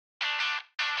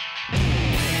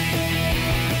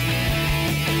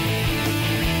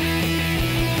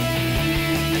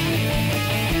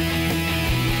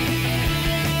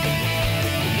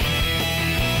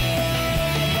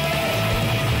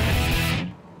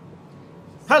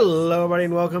Hello, everybody,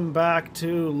 and welcome back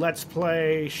to Let's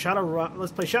Play Shadowrun.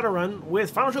 Let's play Shadowrun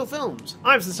with Final Show Films.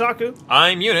 I'm Senstaku.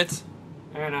 I'm Units.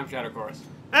 And I'm ShadowChorus.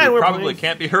 And Who we're probably playing...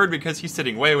 can't be heard because he's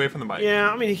sitting way away from the mic. Yeah,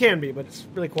 I mean he can be, but it's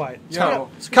really quiet. Yo.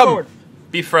 Let's Come, forward.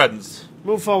 be friends.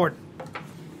 Move forward.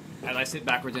 And I sit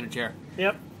backwards in a chair.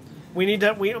 Yep. We need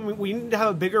to. We need to have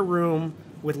a bigger room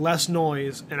with less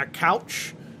noise and a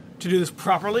couch to do this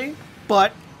properly.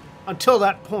 But until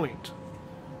that point,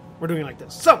 we're doing it like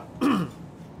this. So.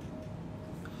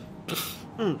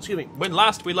 Excuse me. When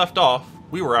last we left off,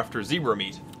 we were after zebra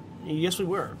meat. Yes, we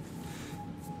were.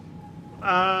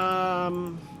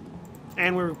 And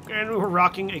we were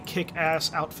rocking a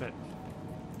kick-ass outfit.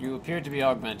 You appear to be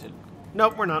augmented.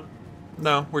 Nope, we're not.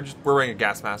 No, we're wearing a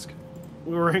gas mask.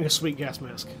 We were wearing a sweet gas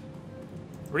mask.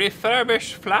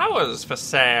 Refurbished flowers for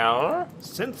sale.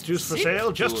 Synth juice for Synth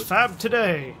sale, just juice. fab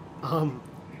today.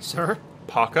 Sir?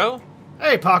 Paco?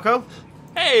 Hey, Paco.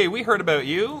 Hey, we heard about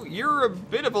you. You're a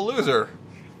bit of a loser.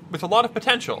 With a lot of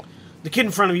potential. The kid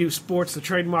in front of you sports the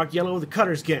trademark yellow of the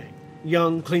Cutters gang.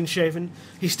 Young, clean-shaven.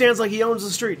 He stands like he owns the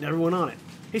street and everyone on it.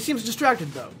 He seems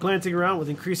distracted, though, glancing around with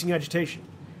increasing agitation.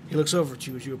 He looks over at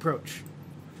you as you approach.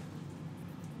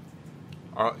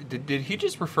 Did he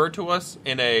just refer to us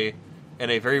in a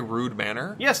very rude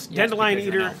manner? Yes, Yes, Dandelion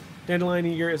because you're an Eater. elf. Dandelion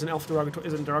Eater is an elf derogatory.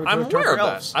 Is a derogatory I'm term aware for of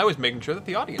elves. that. I was making sure that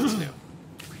the audience knew.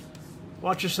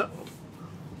 Watch yourself.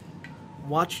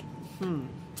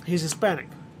 He's Hispanic.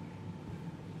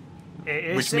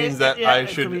 Which means that I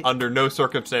should, under no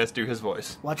circumstance, do his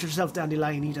voice. Watch yourself,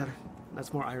 Dandelion Eater.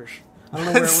 That's more Irish. I don't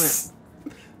know where it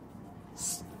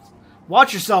went.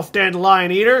 Watch yourself,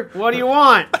 Dandelion Eater. What do you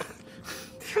want?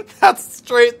 That's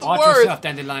straight the Watch worst. yourself,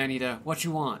 Dandelion Eater. What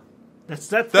you want?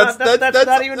 That's not even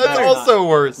that's better. also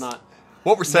worse. Not.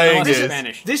 What we're saying This is, is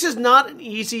Spanish. This is not an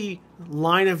easy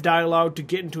line of dialogue to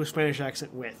get into a Spanish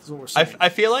accent with. Is what we're saying. I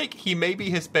feel like he may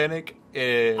be Hispanic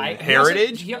in He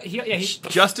heritage, also, he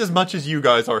just as much as you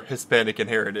guys are Hispanic in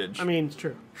heritage. I mean, it's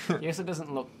true. also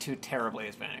doesn't look too terribly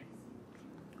Hispanic.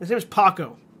 His name is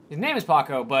Paco. His name is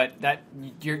Paco, but that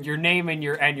your name and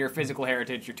your physical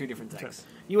heritage are two different things.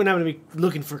 You wouldn't happen to be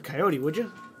looking for Coyote, would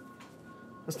you?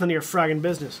 That's none of your fragging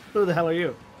business. Who the hell are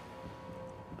you?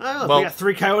 Oh, Well- we got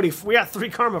 3 Coyote. We got 3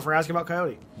 karma for asking about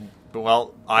Coyote.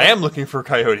 Well, I am looking for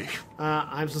Coyote.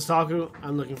 I'm Senstaku.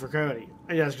 I'm looking for Coyote.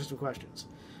 I ask you some questions.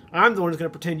 I'm the one who's going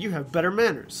to pretend you have better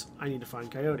manners. I need to find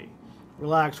Coyote.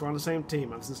 Relax, we're on the same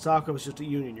team. I'm Senstaku. It's just a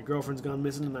union. Your girlfriend's gone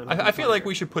missing, and I feel like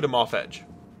we should put him off edge.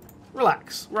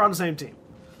 Relax, we're on the same team.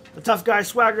 The tough guy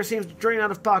swagger seems to drain out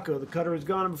of Paco. The cutter is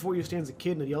gone, and before you stands a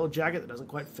kid in a yellow jacket that doesn't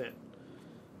quite fit.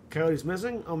 Coyote's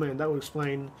missing? Oh man, that would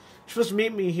explain. She's supposed to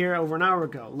meet me here over an hour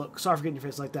ago. Look, sorry for getting your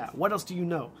face like that. What else do you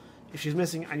know? If she's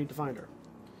missing, I need to find her.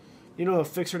 You know a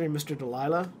fixer named Mr.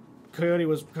 Delilah? Coyote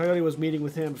was meeting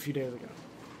with him a few days ago.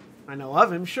 I know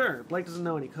of him, sure. Blake doesn't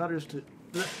know any cutters to...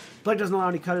 Blake doesn't allow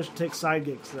any cutters to take side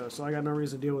gigs, though, so I got no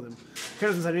reason to deal with him. He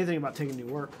doesn't say anything about taking new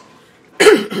work.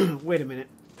 Wait a minute.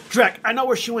 Drek, I know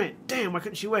where she went. Damn, why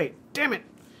couldn't she wait? Damn it.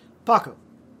 Paco,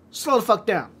 slow the fuck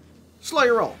down. Slow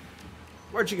your roll.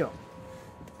 Where'd she go?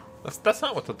 That's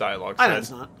not what the dialogue I know said.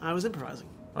 it's not. I was improvising.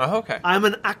 Oh, okay. I'm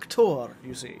an actor,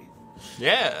 you see.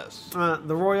 Yes.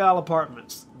 The Royale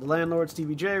Apartments. The landlord,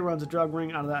 Stevie J, runs a drug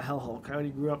ring out of that hellhole. Coyote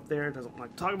grew up there, doesn't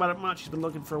like to talk about it much. He's been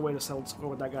looking for a way to sell the score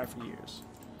with that guy for years.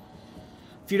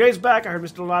 A few days back, I heard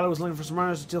Mr. Delilah was looking for some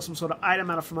runners to steal some sort of item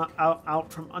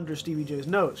out from under Stevie J's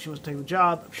nose. She wants to take the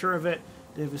job. I'm sure of it.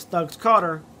 And if his thugs caught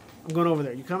her, I'm going over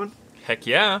there. You coming? Heck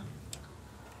yeah.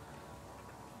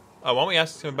 Why don't we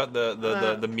ask him about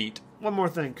the meat? One more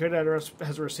thing. Coyote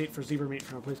has a receipt for zebra meat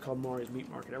from a place called Maury's Meat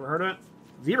Market. Ever heard of it?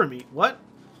 Zebra meat? What?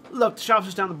 Look, the shop's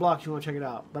just down the block if you want to check it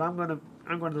out. But I'm going to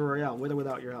the Royale, with or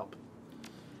without your help.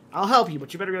 I'll help you,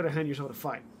 but you better be able to hand yourself a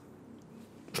fight.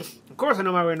 Of course I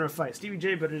know my way into a fight. Stevie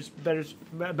J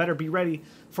better be ready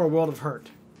for a world of hurt.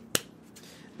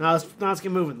 Now let's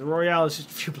get moving. The Royale is just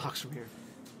a few blocks from here,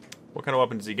 What kind of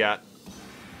weapons he got?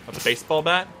 A baseball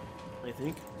bat? I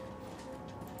think.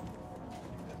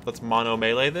 Let's mono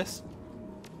melee this.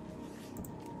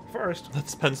 First,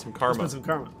 Let's spend some karma. spend some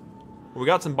karma. We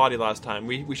got some body last time.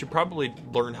 We should probably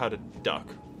learn how to duck.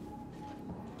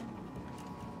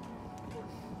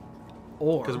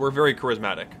 Or, Because we're very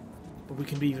charismatic. but we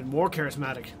can be even more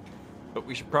charismatic. But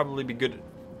we should probably be good.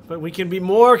 But we can be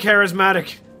more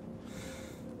charismatic.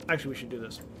 Actually, we should do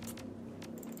this.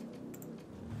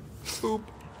 Boop.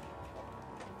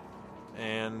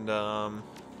 And how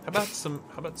about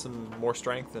some more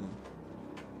strength and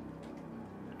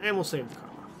And we'll save the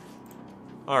karma.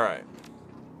 all right.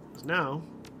 Because now,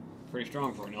 Pretty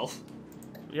strong for an elf.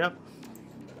 yep.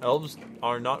 Elves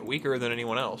are not weaker than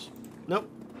anyone else. Nope.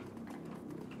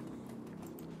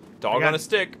 Dog on a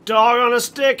stick. Dog on a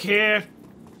stick here.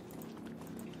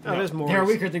 Oh, there's more. They're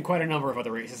weaker than quite a number of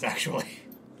other races, actually.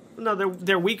 No,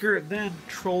 they're weaker than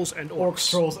trolls and orcs.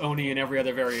 Trolls, Oni, and every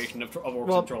other variation of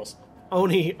orcs and trolls.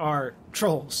 Oni are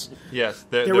trolls. Yes,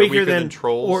 they're weaker than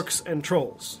trolls. Orcs and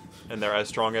trolls. And they're as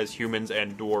strong as humans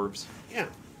and dwarves. Yeah.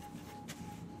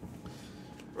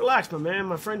 Relax, my man.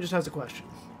 My friend just has a question.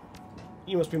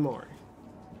 You must be Maury.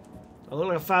 I look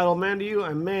like a fat old man to you?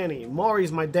 I'm Manny.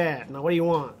 Maury's my dad. Now, what do you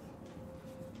want?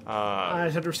 I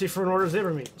just have to receive for an order of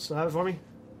zebra meat. So have it for me?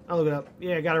 I'll look it up.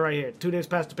 Yeah, I got it right here. 2 days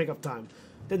past the pickup time.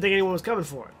 Didn't think anyone was coming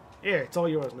for it. Here, it's all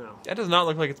yours now. That does not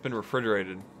look like it's been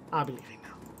refrigerated. I'll be leaving now.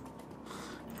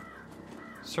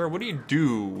 Sir, what do you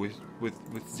do with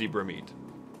zebra meat?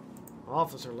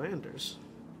 Officer Landers.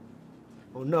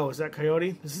 Oh no, is that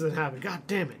Coyote? This isn't happening. God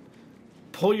damn it.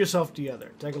 Pull yourself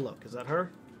together. Take a look. Is that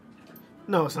her?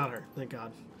 No, it's not her. Thank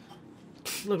God.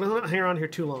 Look, let's not hang around here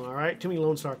too long, alright? Too many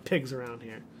Lone Star pigs around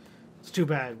here. It's too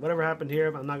bad. Whatever happened here,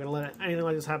 I'm not going to let anything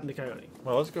like this happen to Coyote.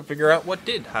 Well, let's go figure out what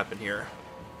did happen here.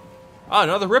 Ah,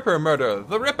 another Ripper murder.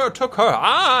 The Ripper took her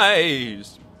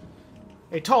eyes.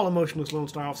 A tall, emotionless Lone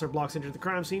Star officer blocks into the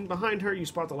crime scene. Behind her, you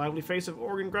spot the lively face of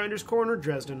organ grinder's coroner,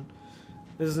 Dresden.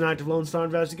 This is an active Lone Star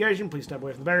investigation. Please step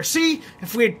away from the barrier. See,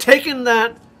 if we had taken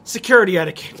that security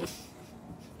etiquette.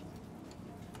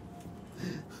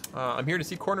 I'm here to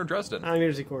see Coroner Dresden. I'm here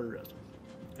to see Coroner Dresden.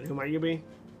 And who might you be?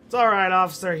 It's alright,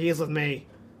 officer. He is with me.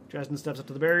 Dresden steps up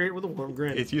to the barrier with a warm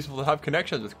grin. It's useful to have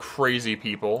connections with crazy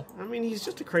people. I mean, he's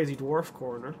just a crazy dwarf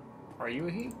coroner. Are you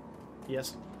a he?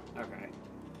 Yes. Okay.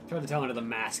 Try to tell under the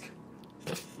mask.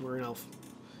 We're an elf.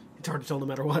 It's hard to tell no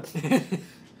matter what.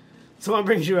 So what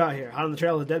brings you out here? Hot on the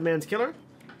trail of the dead man's killer?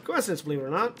 Coincidence, believe it or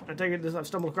not. I take it I've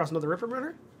stumbled across another Ripper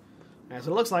murder? As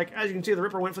it looks like, as you can see, the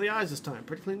Ripper went for the eyes this time.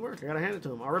 Pretty clean work. I gotta hand it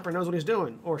to him. Our Ripper knows what he's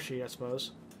doing. Or she, I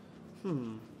suppose.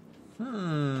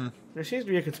 There seems to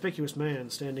be a conspicuous man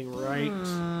standing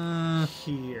right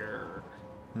here.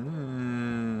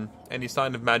 Any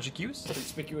sign of magic use?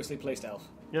 Conspicuously placed elf.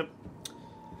 Yep.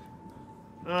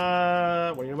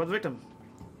 What do you know about the victim?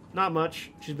 Not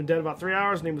much. She's been dead about 3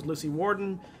 hours. Her name was Lucy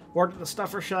Warden. Worked at the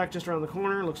Stuffer Shack just around the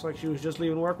corner. Looks like she was just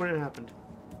leaving work when it happened.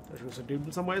 So she was subdued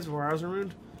in some ways before ours were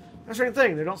ruined. That's the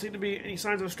thing. There don't seem to be any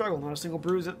signs of a struggle. Not a single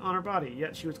bruise on her body.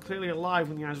 Yet she was clearly alive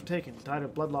when the eyes were taken. Died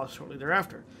of blood loss shortly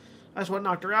thereafter. That's what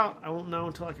knocked her out. I won't know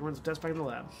until I can run some tests back in the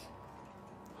lab.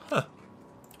 Huh.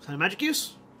 Sign of magic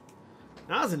use?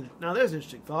 Now there's an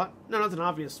interesting thought. No, nothing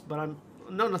obvious,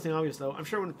 nothing obvious though. I'm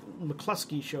sure when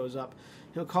McCluskey shows up,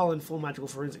 he'll call in full magical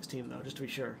forensics team though, just to be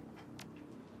sure.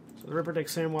 So the Ripper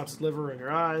takes Sam Watts' liver and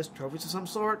her eyes, trophies of some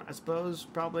sort, I suppose,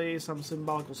 probably some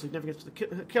symbolical significance to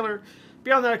the killer.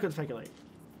 Beyond that, I couldn't speculate.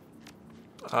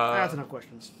 That's enough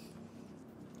questions.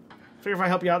 Figure if I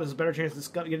help you out, there's a better chance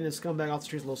of getting this scumbag off the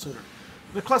streets a little sooner.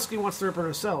 McCluskey wants the Ripper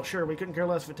in a cell. Sure, we couldn't care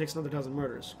less if it takes another dozen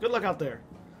murders. Good luck out there.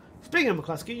 Speaking of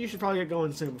McCluskey, you should probably get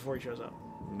going soon before he shows up.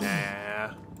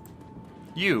 Nah.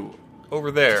 You, over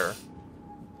there.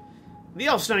 The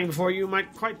elf standing before you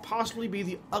might quite possibly be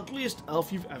the ugliest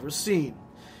elf you've ever seen.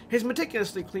 His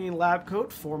meticulously clean lab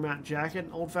coat, format jacket,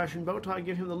 and old-fashioned bow tie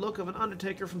give him the look of an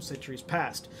undertaker from centuries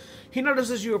past. He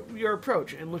notices your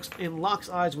approach and locks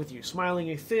eyes with you, smiling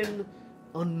a thin,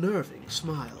 unnerving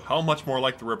smile. How much more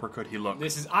like the Ripper could he look?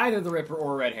 This is either the Ripper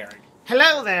or Red Herring.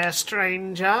 Hello there,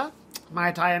 stranger.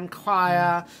 Might I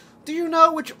inquire, do you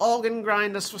know which organ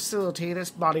grinder's facility this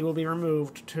body will be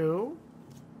removed to?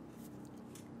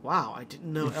 Wow, I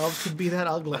didn't know elves could be that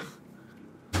ugly.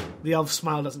 The elf's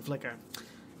smile doesn't flicker.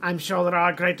 I'm sure there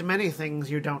are a great many things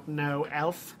you don't know,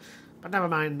 elf. But never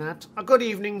mind that. A good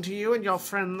evening to you and your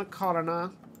friend the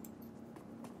coroner.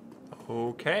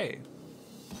 Okay.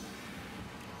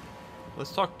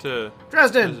 Let's talk to...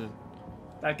 Dresden!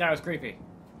 That guy was creepy.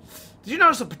 Did you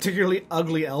notice a particularly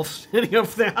ugly elf standing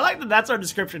over there? I like that that's our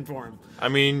description for him. I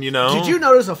mean, you know... Did you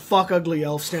notice a fuck ugly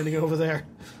elf standing over there?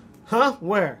 Huh?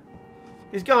 Where?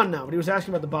 He's gone now, but he was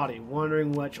asking about the body,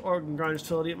 wondering which organ grinder's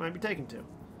facility it might be taken to.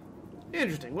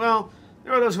 Interesting. Well,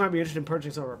 there are those who might be interested in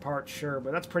purchasing some of our parts, sure,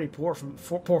 but that's pretty poor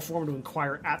form to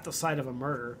inquire at the site of a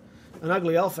murder. An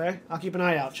ugly elf, eh? I'll keep an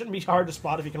eye out. Shouldn't be hard to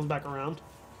spot if he comes back around.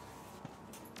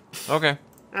 Okay.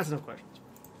 That's enough questions.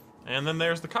 And then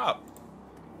there's the cop.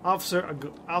 Officer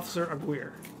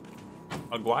Aguirre.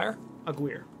 Aguirre?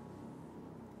 Aguirre.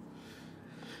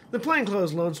 The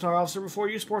plainclothes Lone Star officer before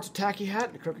you sports a tacky hat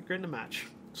and a crooked grin to match.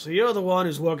 So you're the one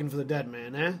who's working for the dead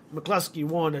man, eh? McCluskey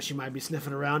warned us she might be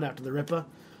sniffing around after the Ripper.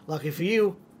 Lucky for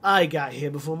you, I got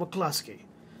here before McCluskey.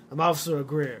 I'm Officer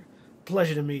Aguirre.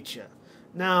 Pleasure to meet you.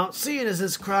 Now, seeing as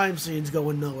this crime scene's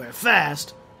going nowhere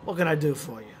fast, what can I do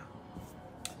for you?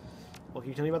 What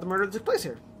can you tell me about the murder that took place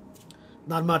here?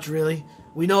 Not much, really.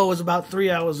 We know it was about 3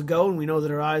 hours ago, and we know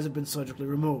that her eyes have been surgically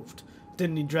removed.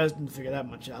 Didn't need Dresden to figure that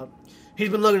much out. He's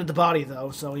been looking at the body,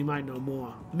 though, so he might know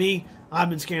more. Me, I've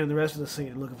been scanning the rest of the scene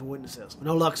and looking for witnesses.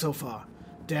 No luck so far.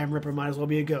 Damn Ripper might as well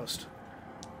be a ghost.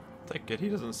 Take it he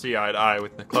doesn't see eye to eye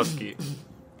with McCluskey.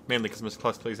 Mainly because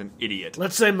McCluskey's an idiot.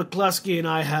 Let's say McCluskey and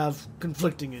I have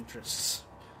conflicting interests.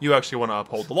 You actually want to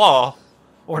uphold the law.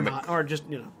 Or not, or just,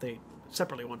 they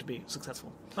separately want to be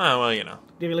successful. Oh, well, Do you have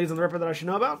any leads on the Ripper that I should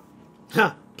know about?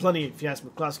 Ha! Plenty if you ask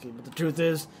McCluskey, but the truth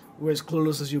is, we're as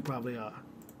clueless as you probably are.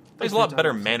 He's a lot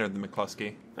better mannered than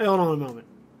McCluskey. Hey, hold on a moment.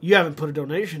 You haven't put a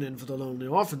donation in for the Lonely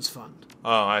Orphans Fund.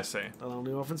 Oh, I see. The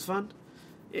Lonely Orphans Fund?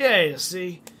 Yeah, you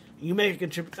see. You make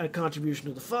a contribution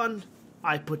to the fund,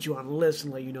 I put you on a list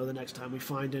and let you know the next time we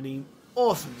find any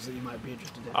orphans that you might be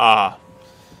interested in. Ah.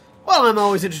 Well, I'm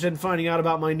always interested in finding out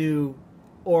about my new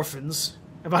orphans.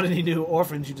 About any new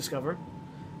orphans you discover.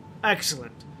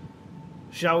 Excellent.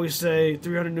 Shall we say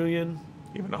 300 million?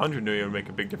 Even 100 million would make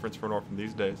a big difference for an orphan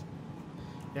these days.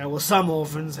 Yeah, well, some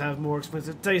orphans have more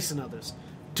expensive tastes than others.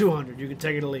 200, you can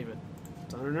take it or leave it.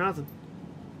 It's 100 or nothing.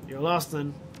 You're lost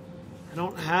then. I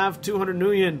don't have 200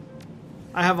 million.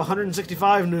 I have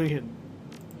 165 million.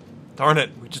 Darn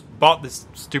it, we just bought this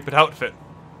stupid outfit.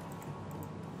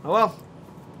 Oh well.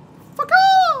 Fuck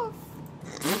off!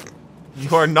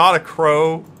 You are not a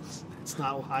crow. It's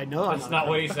not. I know. That's not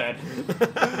what he said.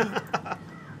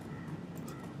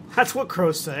 That's what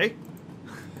crows say.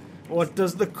 What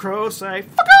does the crow say?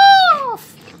 Fuck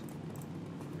off!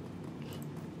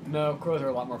 No, crows are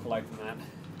a lot more polite than that.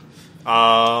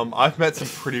 I've met some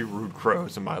pretty rude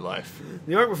crows in my life.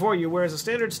 The orc before you wears a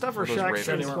standard stuffer Those shack ravens.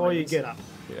 shirt before you get up.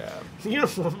 Yeah. The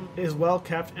uniform is well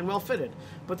kept and well fitted,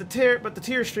 but the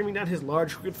tears streaming down his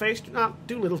large, crooked face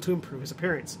do little to improve his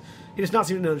appearance. He does not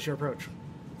seem to notice your approach.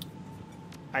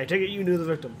 I take it you knew the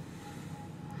victim.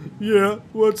 Yeah,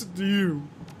 what's it to you?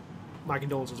 My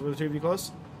condolences. Were the two of you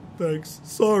close? Thanks.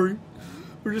 Sorry.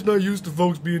 We're just not used to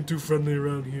folks being too friendly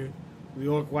around here. The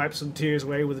orc wipes some tears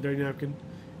away with a dirty napkin.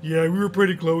 Yeah, we were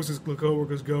pretty close as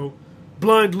co-workers go.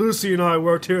 Blind Lucy and I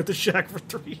worked here at the shack for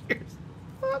 3 years.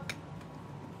 Fuck.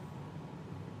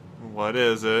 What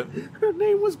is it? Her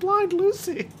name was Blind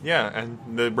Lucy. Yeah, and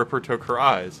the Ripper took her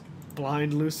eyes.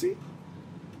 Blind Lucy?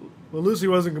 Well, Lucy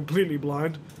wasn't completely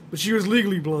blind, but she was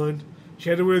legally blind. She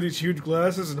had to wear these huge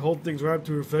glasses and hold things right up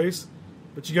to her face.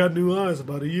 But she got new eyes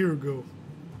about a year ago.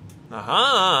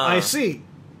 Aha! I see.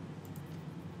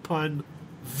 Pun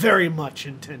very much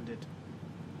intended.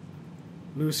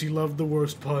 Lucy loved the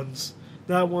worst puns.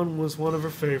 That one was one of her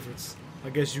favorites. I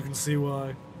guess you can see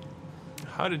why.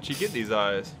 How did she get these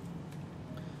eyes?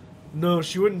 No,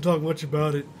 she wouldn't talk much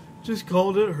about it. Just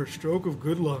called it her stroke of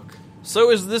good luck. So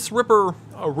is this Ripper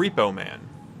a repo man?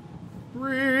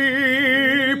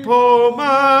 Repo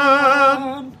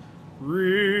Man!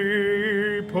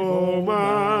 Repo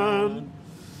Man!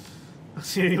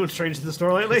 See anyone strange in the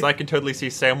store lately? Because I can totally see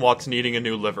Sam Watson eating a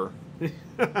new liver.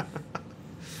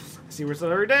 See where it's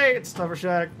every day. It's Stuffer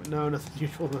Shack. But no, nothing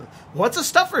usual. What's a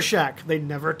Stuffer Shack? They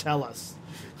never tell us.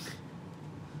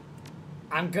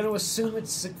 I'm gonna assume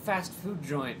it's a fast food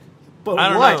joint. But I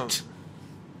don't what?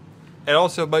 It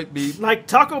also might be... Like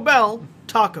Taco Bell,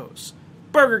 tacos.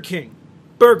 Burger King,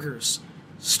 burgers.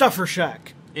 Stuffer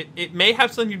Shack. It may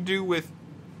have something to do with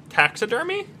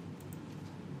taxidermy?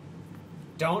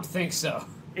 Don't think so.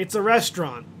 It's a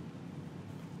restaurant.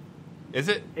 Is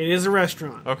it? It is a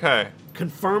restaurant. Okay.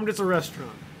 Confirmed it's a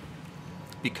restaurant.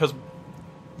 Because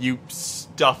you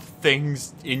stuff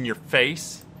things in your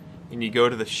face and you go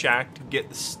to the shack to get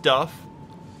the stuff.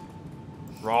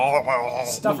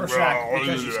 Stuffer Shack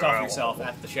because you stuff yourself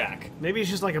at the shack. Maybe it's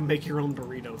just like a make your own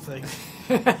burrito thing.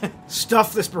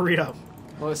 Stuff this burrito.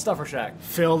 Well, it's Stuffer Shack.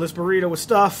 Fill this burrito with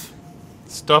stuff.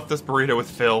 Stuff this burrito with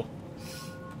Phil.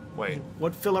 Wait.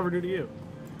 What'd Phil ever do to you?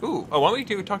 Ooh, why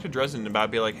don't we talk to Dresden about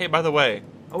be like, hey, by the way.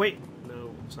 Oh, wait. No,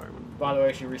 sorry. By the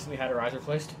way, she recently had her eyes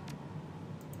replaced.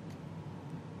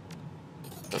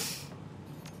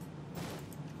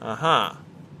 Uh-huh.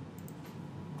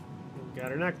 Got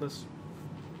her necklace.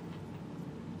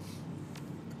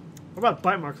 What about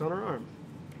bite marks on her arm?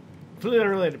 Completely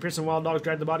unrelated. Appears some wild dogs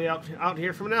dragged the body out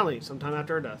here from an alley sometime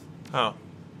after her death. Oh.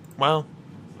 Well,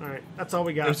 Alright, that's all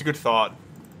we it got. was a good thought.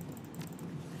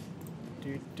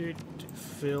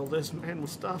 Fill this man with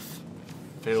stuff.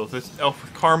 Fill this elf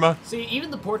with karma. See,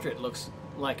 even the portrait looks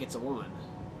like it's a woman.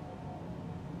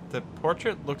 The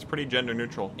portrait looks pretty gender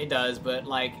neutral. It does, but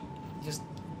like, just...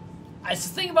 It's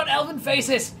the thing about elven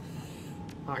faces!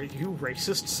 Are you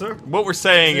racist, sir? What we're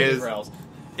saying is, Rails.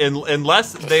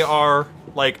 unless they are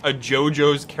like a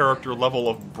JoJo's character level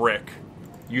of brick,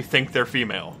 you think they're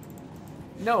female.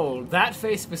 No, that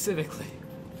face specifically.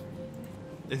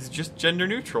 It's just gender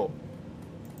neutral.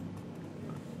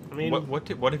 I mean, What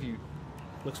have you?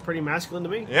 looks pretty masculine to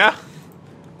me. Yeah.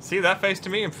 See that face to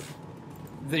me?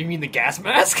 You mean the gas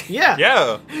mask? Yeah.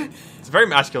 Yeah. It's a very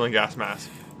masculine gas mask.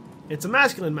 It's a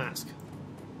masculine mask.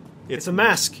 It's a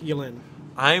masculine.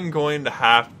 I'm going to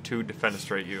have to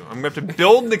defenestrate you. I'm going to have to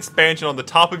build an expansion on the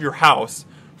top of your house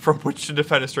from which to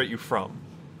defenestrate you from.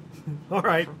 All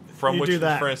right. From you which do to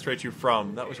that. defenestrate you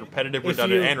from. That was repetitive, If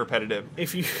redundant, you- and repetitive.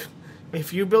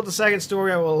 If you build the second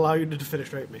story, I will allow you to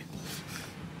defenestrate me.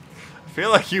 I feel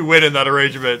like you win in that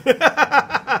arrangement.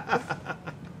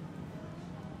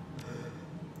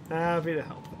 Happy to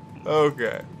help.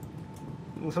 Okay.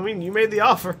 I mean, you made the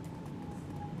offer.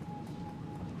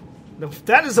 No,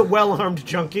 that is a well-armed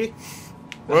junkie.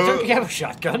 Don't you have a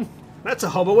shotgun? That's a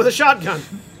hobo with a shotgun.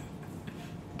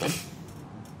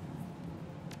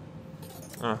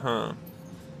 Uh-huh.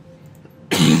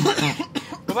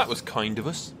 Well, that was kind of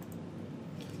us.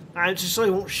 I just so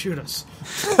he won't shoot us.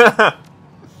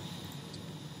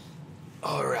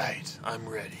 All right, I'm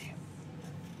ready.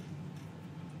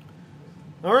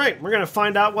 All right, we're going to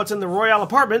find out what's in the Royale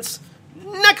Apartments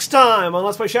next time on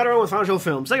Let's Play Shadowrun with Final Show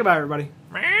Films. Say goodbye, everybody.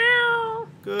 Meow.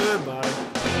 Goodbye.